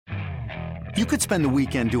You could spend the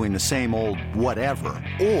weekend doing the same old whatever,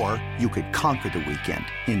 or you could conquer the weekend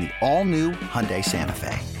in the all-new Hyundai Santa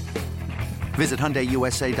Fe. Visit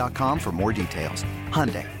HyundaiUSA.com for more details.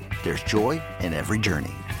 Hyundai, there's joy in every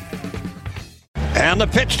journey. And the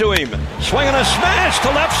pitch to him. Swing and a smash to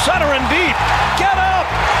left center and deep. Get up!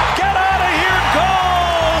 Get out of here!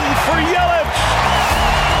 Gone for Yelich!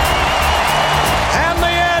 And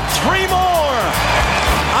they add 3 more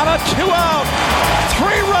on a 2-out,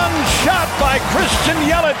 3-run shot by Christian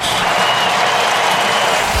Yelich.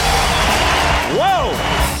 Whoa!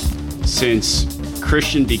 Since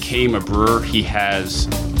Christian became a Brewer, he has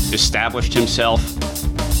established himself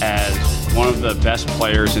as one of the best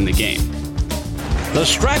players in the game. The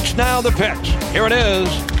stretch, now the pitch. Here it is.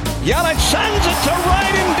 Yelich sends it to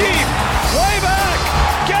right and deep. Way back.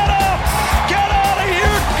 Get up. Get out of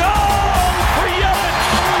here. Gone for Yelich.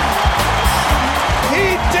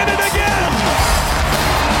 He did it again.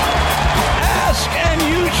 Ask and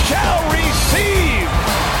you shall receive.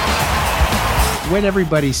 What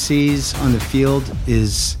everybody sees on the field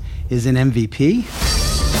is an MVP.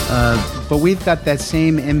 But we've got that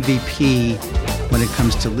same MVP when it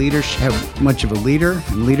comes to leadership, how much of a leader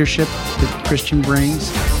and leadership that Christian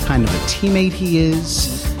brings, kind of a teammate he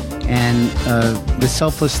is, and the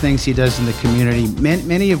selfless things he does in the community,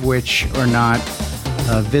 many of which are not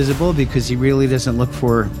visible because he really doesn't look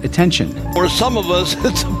for attention. For some of us,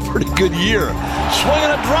 it's a pretty good year.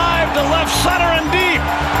 Swinging a drive to left center and deep.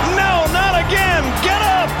 No, not again. Get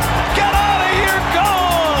up. Get out of here.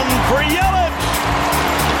 Gone for Yelich.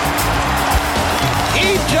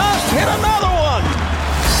 He just hit another one.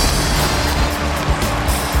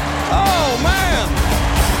 Oh, man.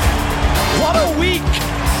 What a week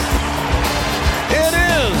it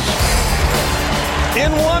is.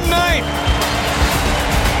 In one night,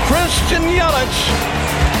 Christian Yelich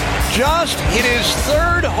just hit his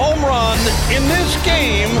 3rd home run in this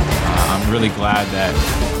game. I'm really glad that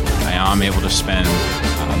I'm able to spend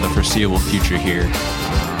the foreseeable future here,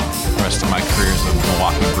 the rest of my career as a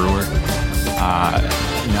Milwaukee Brewer.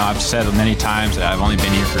 I've said many times that I've only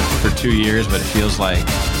been here for 2 years, but it feels like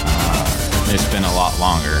it's been a lot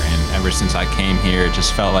longer. And ever since I came here, it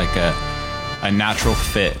just felt like a natural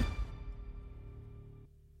fit.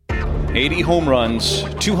 80 home runs,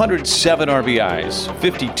 207 RBIs,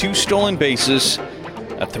 52 stolen bases,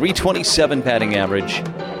 a .327 batting average,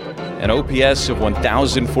 an OPS of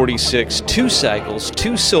 1,046, 2 cycles,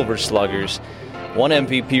 2 Silver Sluggers, 1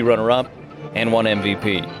 MVP runner-up, and 1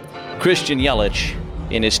 MVP. Christian Yelich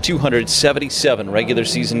in his 277 regular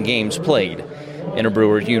season games played in a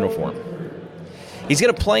Brewers uniform. He's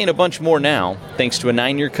going to play in a bunch more now, thanks to a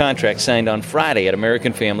 9-year contract signed on Friday at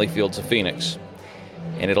American Family Fields of Phoenix.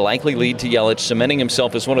 And it'll likely lead to Yelich cementing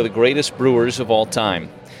himself as one of the greatest Brewers of all time.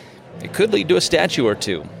 It could lead to a statue or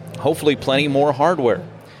two, hopefully plenty more hardware,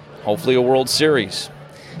 hopefully a World Series.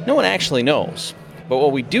 No one actually knows, but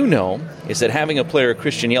what we do know is that having a player of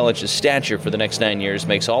Christian Yelich's stature for the next 9 years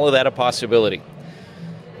makes all of that a possibility.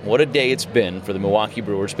 What a day it's been for the Milwaukee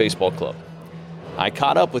Brewers Baseball Club. I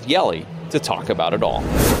caught up with Yelly to talk about it all.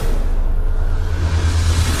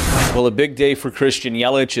 Well, a big day for Christian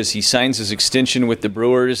Yelich as he signs his extension with the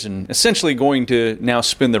Brewers and essentially going to now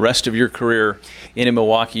spend the rest of your career in a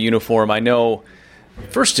Milwaukee uniform. I know,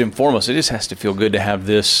 first and foremost, it just has to feel good to have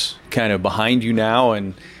this kind of behind you now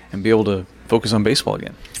and be able to focus on baseball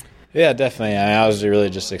again. Yeah, definitely. I was really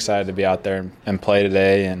just excited to be out there and play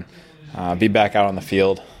today and be back out on the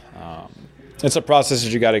field. It's a process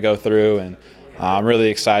that you got to go through, and I'm really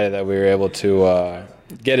excited that we were able to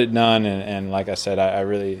get it done, and like I said, I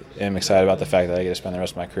really am excited about the fact that I get to spend the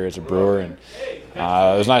rest of my career as a Brewer, and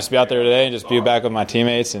it was nice to be out there today and just be back with my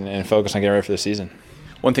teammates and focus on getting ready for the season.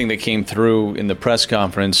 One thing that came through in the press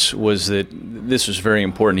conference was that this was very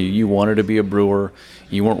important to you. You wanted to be a Brewer.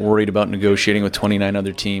 You weren't worried about negotiating with 29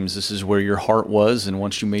 other teams. This is where your heart was, and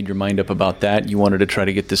once you made your mind up about that, you wanted to try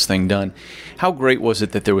to get this thing done. How great was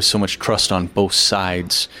it that there was so much trust on both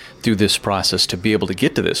sides through this process to be able to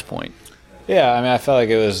get to this point? Yeah, I felt like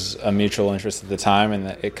it was a mutual interest at the time, and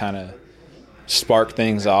that it kind of sparked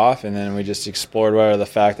things off, and then we just explored whether the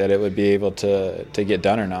fact that it would be able to get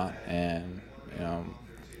done or not, and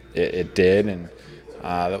it did. And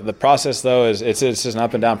the process, though, is it's just an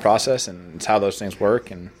up and down process, and it's how those things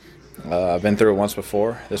work. And I've been through it once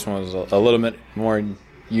before. This one was a little bit more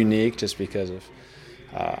unique, just because of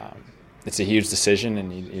it's a huge decision,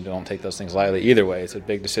 and you don't take those things lightly. Either way, it's a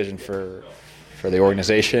big decision for the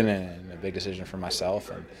organization and a big decision for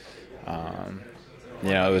myself. And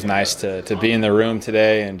it was nice to be in the room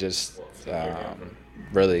today, and just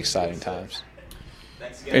really exciting times.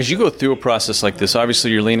 As you go through a process like this,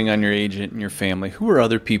 obviously you're leaning on your agent and your family. Who are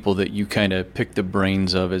other people that you kind of picked the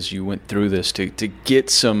brains of as you went through this to get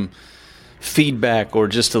some feedback or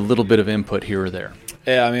just a little bit of input here or there?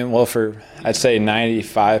 Yeah, I mean, well, I'd say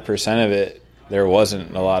 95% of it, there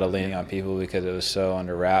wasn't a lot of leaning on people because it was so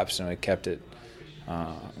under wraps, and we kept it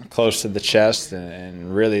close to the chest.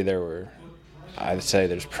 And really, I'd say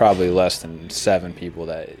there's probably less than 7 people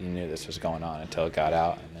that knew this was going on until it got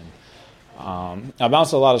out. And then I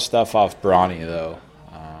bounced a lot of stuff off Bronny, though,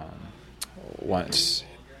 once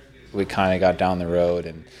we kind of got down the road.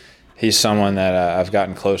 And he's someone that I've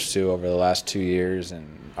gotten close to over the last 2 years,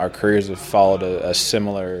 and our careers have followed a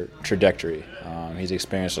similar trajectory. He's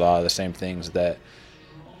experienced a lot of the same things that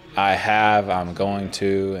I have, I'm going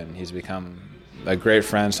to, and he's become a great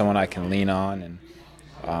friend, someone I can lean on.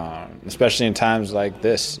 And especially in times like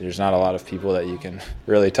this, there's not a lot of people that you can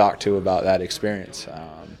really talk to about that experience.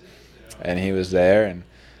 And he was there, and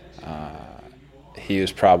he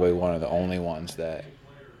was probably one of the only ones that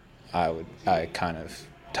I kind of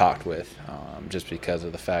talked with, just because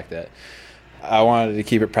of the fact that I wanted to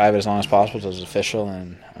keep it private as long as possible until it was official,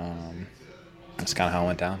 and that's kind of how it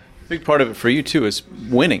went down. A big part of it for you, too, is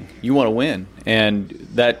winning. You want to win, and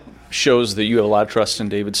that shows that you have a lot of trust in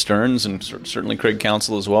David Stearns and certainly Craig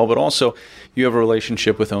Counsell as well, but also you have a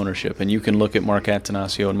relationship with ownership, and you can look at Mark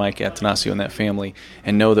Attanasio and Mike Attanasio and that family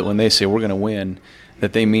and know that when they say we're going to win,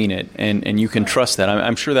 that they mean it, and you can trust that.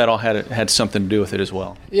 I'm sure that all had something to do with it as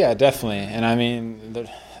well. Yeah, definitely. And I mean,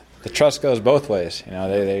 the trust goes both ways. You know,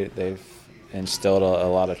 they've instilled a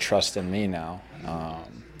lot of trust in me now,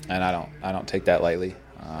 and I don't take that lightly.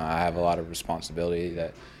 I have a lot of responsibility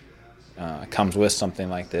that comes with something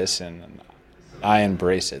like this, and I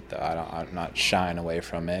embrace it, though. I'm not shying away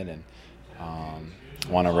from it, and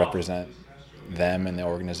want to represent them and the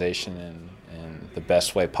organization in the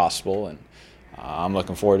best way possible. And I'm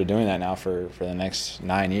looking forward to doing that now for the next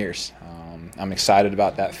 9 years. I'm excited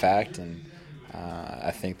about that fact, and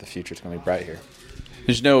I think the future is going to be bright here.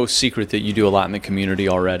 There's no secret that you do a lot in the community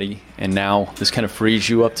already, and now this kind of frees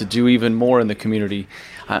you up to do even more in the community.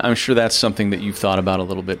 I'm sure that's something that you've thought about a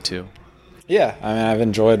little bit too. Yeah, I mean, I've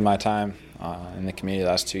enjoyed my time in the community the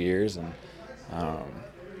last 2 years, and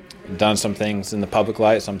done some things in the public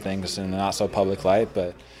light, some things in the not-so-public light,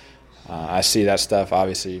 but I see that stuff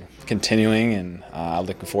obviously continuing, and I'm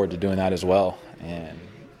looking forward to doing that as well. And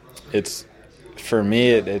for me,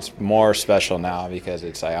 it's more special now because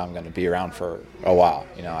it's like I'm going to be around for a while.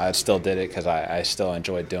 You know, I still did it because I still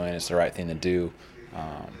enjoyed doing it. It's the right thing to do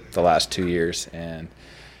the last 2 years, and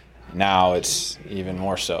now it's even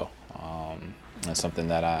more so. It's something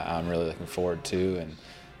that I'm really looking forward to, and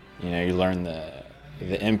you know, you learn the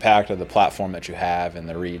impact of the platform that you have and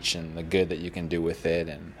the reach and the good that you can do with it,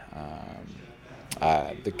 and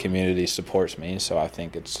the community supports me, so I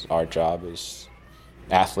think it's our job as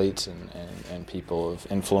athletes and people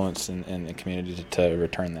of influence in the community to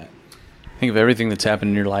return that. Think of everything that's happened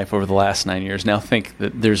in your life over the last 9 years. Now think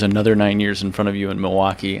that there's another 9 years in front of you in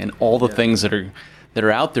Milwaukee, and all the things that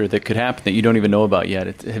are out there that could happen that you don't even know about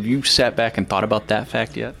yet. Have you sat back and thought about that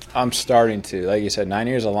fact yet? I'm starting to. Like you said, 9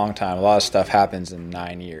 years is a long time. A lot of stuff happens in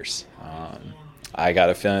 9 years. I got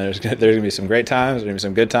a feeling there's going to be some great times, there's going to be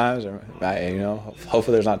some good times. You know,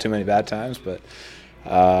 hopefully there's not too many bad times, but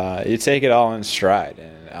you take it all in stride,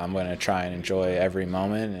 and I'm going to try and enjoy every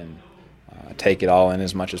moment and take it all in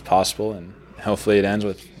as much as possible, and hopefully it ends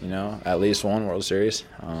with, you know, at least one World Series.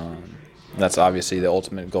 That's obviously the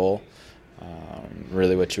ultimate goal.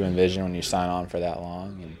 Really what you envision when you sign on for that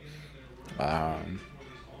long, and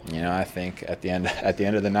you know, I think at the end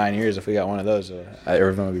of the 9 years, if we got one of those,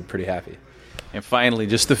 everyone would be pretty happy. And finally,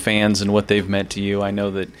 just the fans and what they've meant to you. I know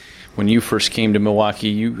that when you first came to Milwaukee,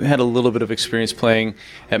 you had a little bit of experience playing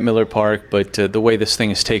at Miller Park, but the way this thing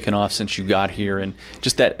has taken off since you got here, and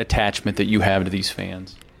just that attachment that you have to these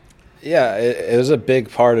fans. Yeah, it was a big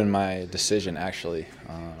part in my decision, actually.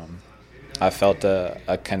 I felt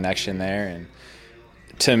a connection there, and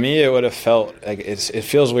to me, it would have felt like it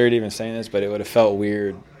feels weird even saying this, but it would have felt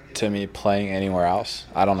weird to me playing anywhere else.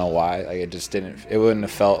 I don't know why. Like it wouldn't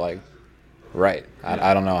have felt like right.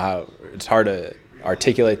 I don't know how. It's hard to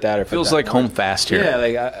articulate that. Or feels like home fast here. Yeah,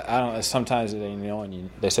 like I don't. Sometimes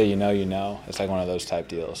when they say you know, it's like one of those type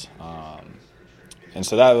deals. And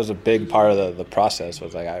so that was a big part of the process.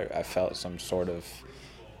 Was like I felt some sort of,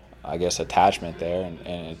 I guess, attachment there,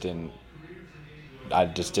 and it didn't. I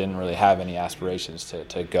just didn't really have any aspirations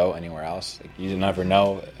to go anywhere else. Like, you never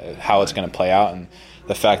know how it's going to play out, and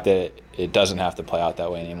the fact that it doesn't have to play out that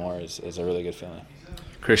way anymore is a really good feeling.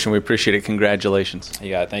 Christian, we appreciate it. Congratulations.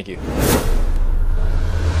 You got it. Thank you.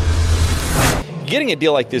 Getting a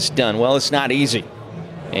deal like this done, well, it's not easy.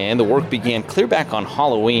 and the work began clear back on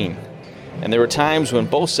Halloween. And there were times when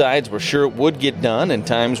both sides were sure it would get done and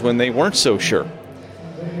times when they weren't so sure.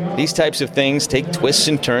 These types of things take twists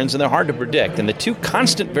and turns, and they're hard to predict. And the two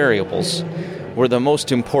constant variables were the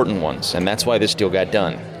most important ones, and that's why this deal got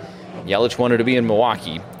done. Yelich wanted to be in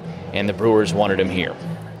Milwaukee, and the Brewers wanted him here.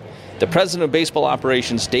 The president of baseball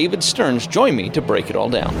operations, David Stearns, joined me to break it all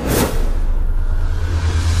down.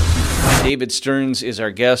 David Stearns is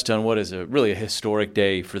our guest on what is really a historic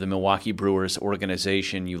day for the Milwaukee Brewers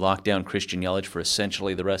organization. You locked down Christian Yelich for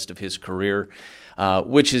essentially the rest of his career,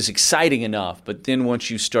 which is exciting enough. But then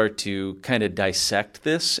once you start to kind of dissect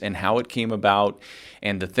this and how it came about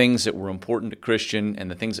and the things that were important to Christian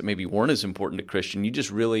and the things that maybe weren't as important to Christian, you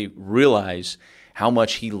just really realize how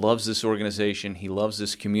much he loves this organization, he loves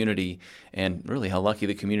this community, and really how lucky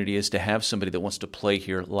the community is to have somebody that wants to play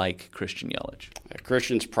here like Christian Yelich.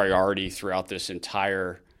 Christian's priority throughout this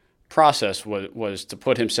entire process was to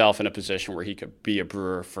put himself in a position where he could be a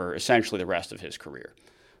Brewer for essentially the rest of his career.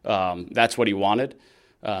 That's what he wanted.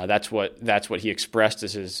 That's what he expressed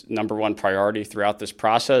as his number one priority throughout this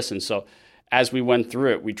process. And so as we went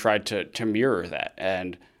through it, we tried to mirror that.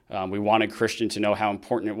 And we wanted Christian to know how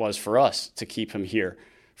important it was for us to keep him here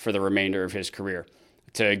for the remainder of his career.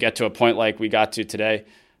 To get to a point like we got to today,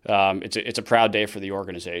 it's a proud day for the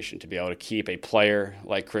organization to be able to keep a player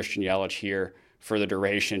like Christian Yelich here for the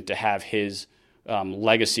duration, to have his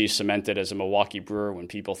legacy cemented as a Milwaukee Brewer. When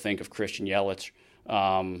people think of Christian Yelich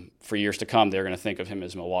for years to come, they're going to think of him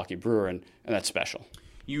as a Milwaukee Brewer, and that's special.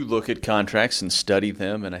 You look at contracts and study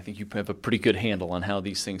them, and I think you have a pretty good handle on how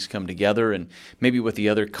these things come together. And maybe what the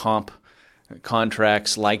other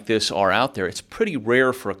contracts like this are out there, it's pretty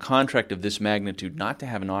rare for a contract of this magnitude not to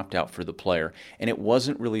have an opt-out for the player. And it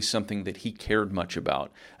wasn't really something that he cared much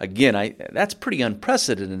about. Again, that's pretty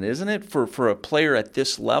unprecedented, isn't it, for a player at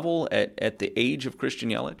this level, at the age of Christian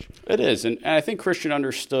Yelich? It is, and I think Christian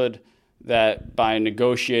understood that by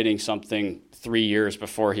negotiating something 3 years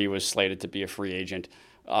before he was slated to be a free agent,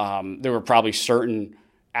 there were probably certain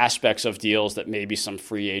aspects of deals that maybe some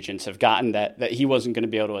free agents have gotten that he wasn't going to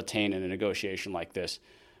be able to attain in a negotiation like this.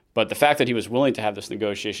 But the fact that he was willing to have this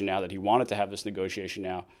negotiation now, that he wanted to have this negotiation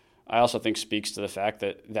now, I also think speaks to the fact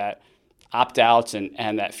that opt-outs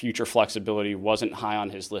and that future flexibility wasn't high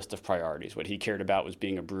on his list of priorities. What he cared about was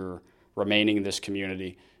being a Brewer, remaining in this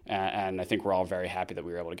community, and I think we're all very happy that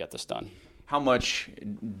we were able to get this done. How much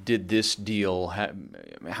did this deal,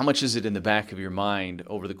 how much is it in the back of your mind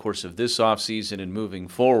over the course of this offseason and moving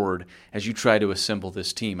forward as you try to assemble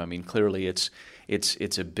this team? I mean, clearly it's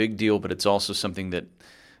a big deal, but it's also something that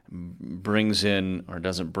brings in, or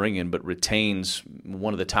doesn't bring in, but retains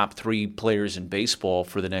one of the top 3 players in baseball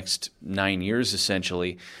for the next 9 years,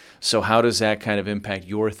 essentially. So how does that kind of impact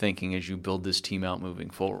your thinking as you build this team out moving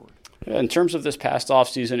forward? In terms of this past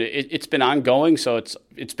offseason, it's been ongoing, so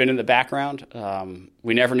it's been in the background.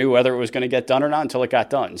 We never knew whether it was going to get done or not until it got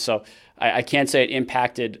done. So I can't say it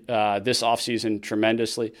impacted this offseason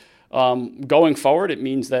tremendously. Going forward, it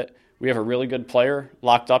means that we have a really good player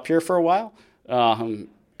locked up here for a while.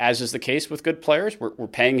 As is the case with good players, we're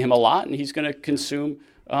paying him a lot, and he's going to consume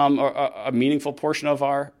a meaningful portion of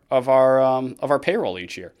our payroll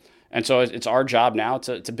each year. And so it's our job now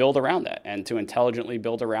to build around that and to intelligently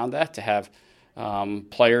build around that, to have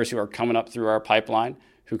players who are coming up through our pipeline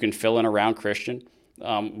who can fill in around Christian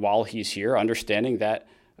while he's here, understanding that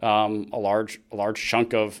a large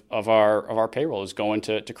chunk of our payroll is going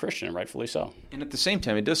to Christian, and rightfully so. And at the same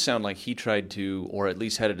time, it does sound like he tried to, or at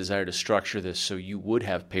least had a desire to structure this so you would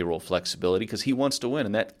have payroll flexibility, because he wants to win,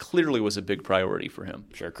 and that clearly was a big priority for him.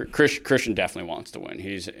 Sure, Christian definitely wants to win.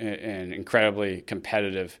 He's an incredibly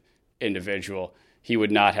competitive individual. He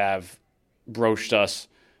would not have broached us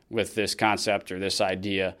with this concept or this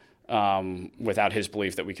idea without his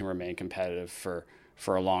belief that we can remain competitive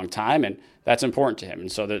for a long time, and that's important to him.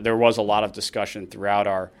 And so there was a lot of discussion throughout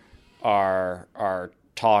our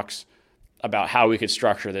talks about how we could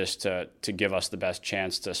structure this to give us the best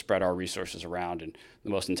chance to spread our resources around in the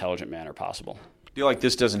most intelligent manner possible. I feel like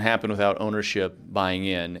this doesn't happen without ownership buying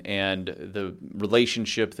in, and the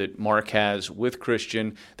relationship that Mark has with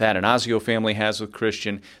Christian, that Anazio family has with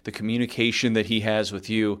Christian, the communication that he has with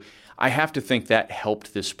you. I have to think that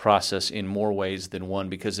helped this process in more ways than one,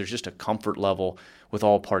 because there's just a comfort level with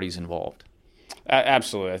all parties involved.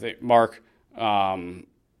 Absolutely. I think Mark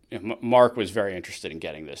was very interested in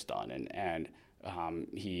getting this done, and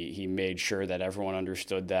he made sure that everyone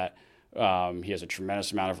understood that. He has a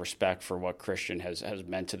tremendous amount of respect for what Christian has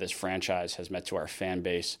meant to this franchise, has meant to our fan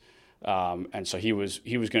base, and so he was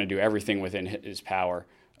going to do everything within his power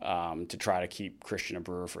to try to keep Christian a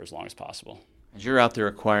Brewer for as long as possible. As you're out there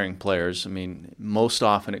acquiring players, I mean, most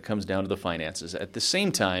often it comes down to the finances. At the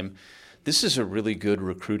same time, this is a really good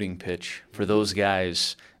recruiting pitch for those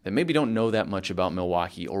guys that maybe don't know that much about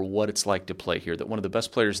Milwaukee or what it's like to play here, that one of the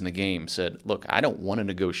best players in the game said, look, I don't want to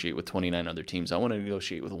negotiate with 29 other teams. I want to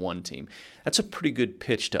negotiate with one team. That's a pretty good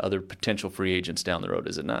pitch to other potential free agents down the road,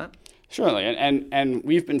 is it not? Certainly, and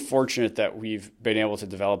we've been fortunate that we've been able to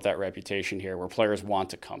develop that reputation here where players want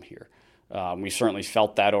to come here. We certainly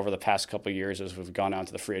felt that over the past couple of years as we've gone out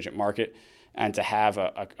to the free agent market, and to have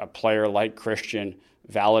a player like Christian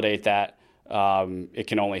validate that, it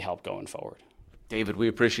can only help going forward. David, we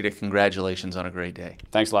appreciate it. Congratulations on a great day.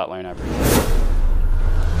 Thanks a lot, Lane. I appreciate it.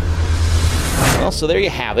 Well, so there you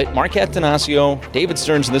have it. Mark Attanasio, David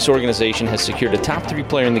Stearns in this organization has secured a top 3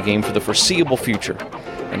 player in the game for the foreseeable future,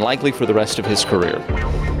 and likely for the rest of his career.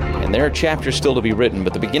 And there are chapters still to be written,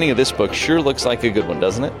 but the beginning of this book sure looks like a good one,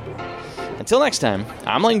 doesn't it? Until next time,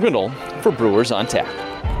 I'm Lane Grindle for Brewers on Tap.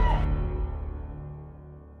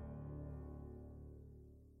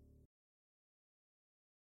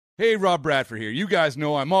 Hey, Rob Bradford here. You guys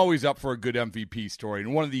know I'm always up for a good MVP story,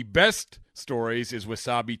 and one of the best stories is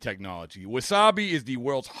Wasabi Technology. Wasabi is the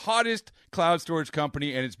world's hottest cloud storage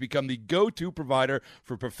company, and it's become the go-to provider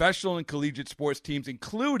for professional and collegiate sports teams,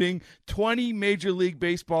 including 20 Major League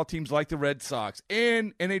Baseball teams like the Red Sox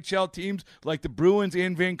and NHL teams like the Bruins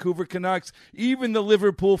and Vancouver Canucks. Even the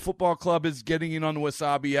Liverpool Football Club is getting in on the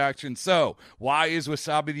Wasabi action. So, why is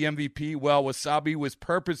Wasabi the MVP? Well, Wasabi was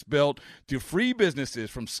purpose-built to free businesses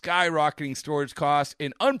from skyrocketing storage costs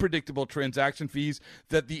and unpredictable transaction fees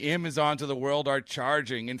that the Amazons of the world are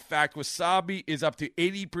charging. In fact, Wasabi is up to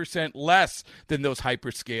 80% less than those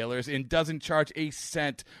hyperscalers and doesn't charge a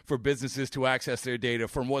cent for businesses to access their data.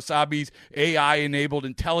 From Wasabi's AI-enabled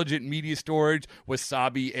intelligent media storage,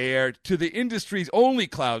 Wasabi Air, to the industry's only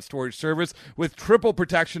cloud storage service with triple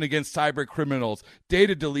protection against cyber criminals,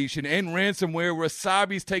 data deletion, and ransomware,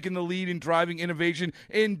 Wasabi's taken the lead in driving innovation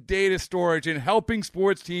in data storage and helping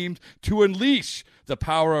sports teams to unleash the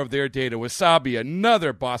power of their data. Wasabi,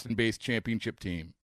 another Boston-based championship team.